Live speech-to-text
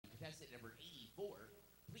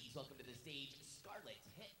Please welcome to the stage Scarlett,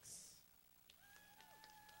 Hicks.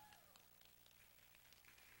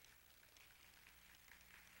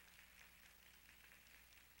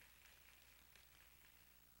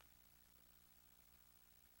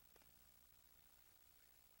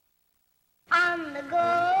 On the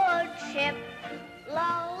good ship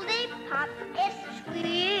Lollipop, it's a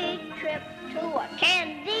sweet trip to a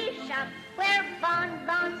candy shop where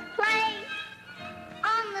bonbons play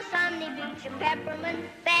on the sunny beach of Peppermint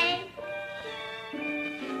Bay.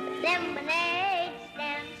 Lemonade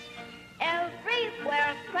stands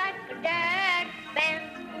everywhere, Cracker Jack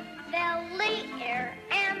bands fill the air,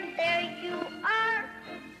 and there you are,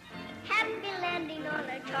 happy landing on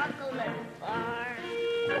a chocolate bar.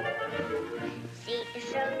 See the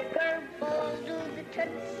sugar bowl do the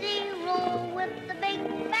Tootsie Roll with the big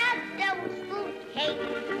fat devil's food cake.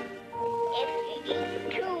 If you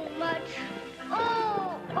eat too much,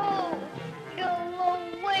 you'll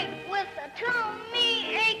awake with a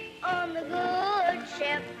tummy ache. On the good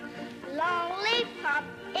ship Lollipop,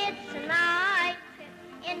 it's a night trip.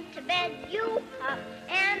 Into bed you hop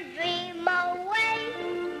and dream away.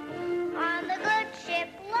 On the good ship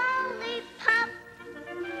Lollipop.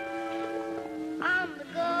 On the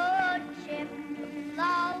good ship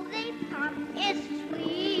Lollipop, it's a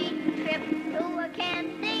sweet trip to a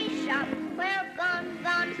candy shop where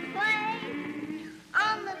bonbons play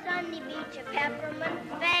on the sunny beach of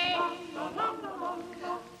Peppermint Bay.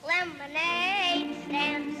 Lemonade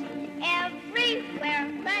stands everywhere,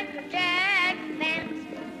 Cracker Jack bands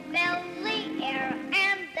fill the air,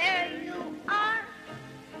 and there you are,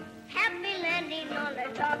 happy landing on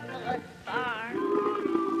a chocolate bar.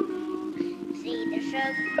 See the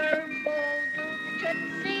sugar bowl do the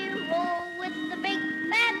Tootsie Roll with the big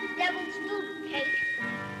fat devil's food cake.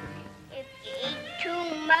 If you eat too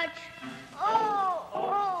much,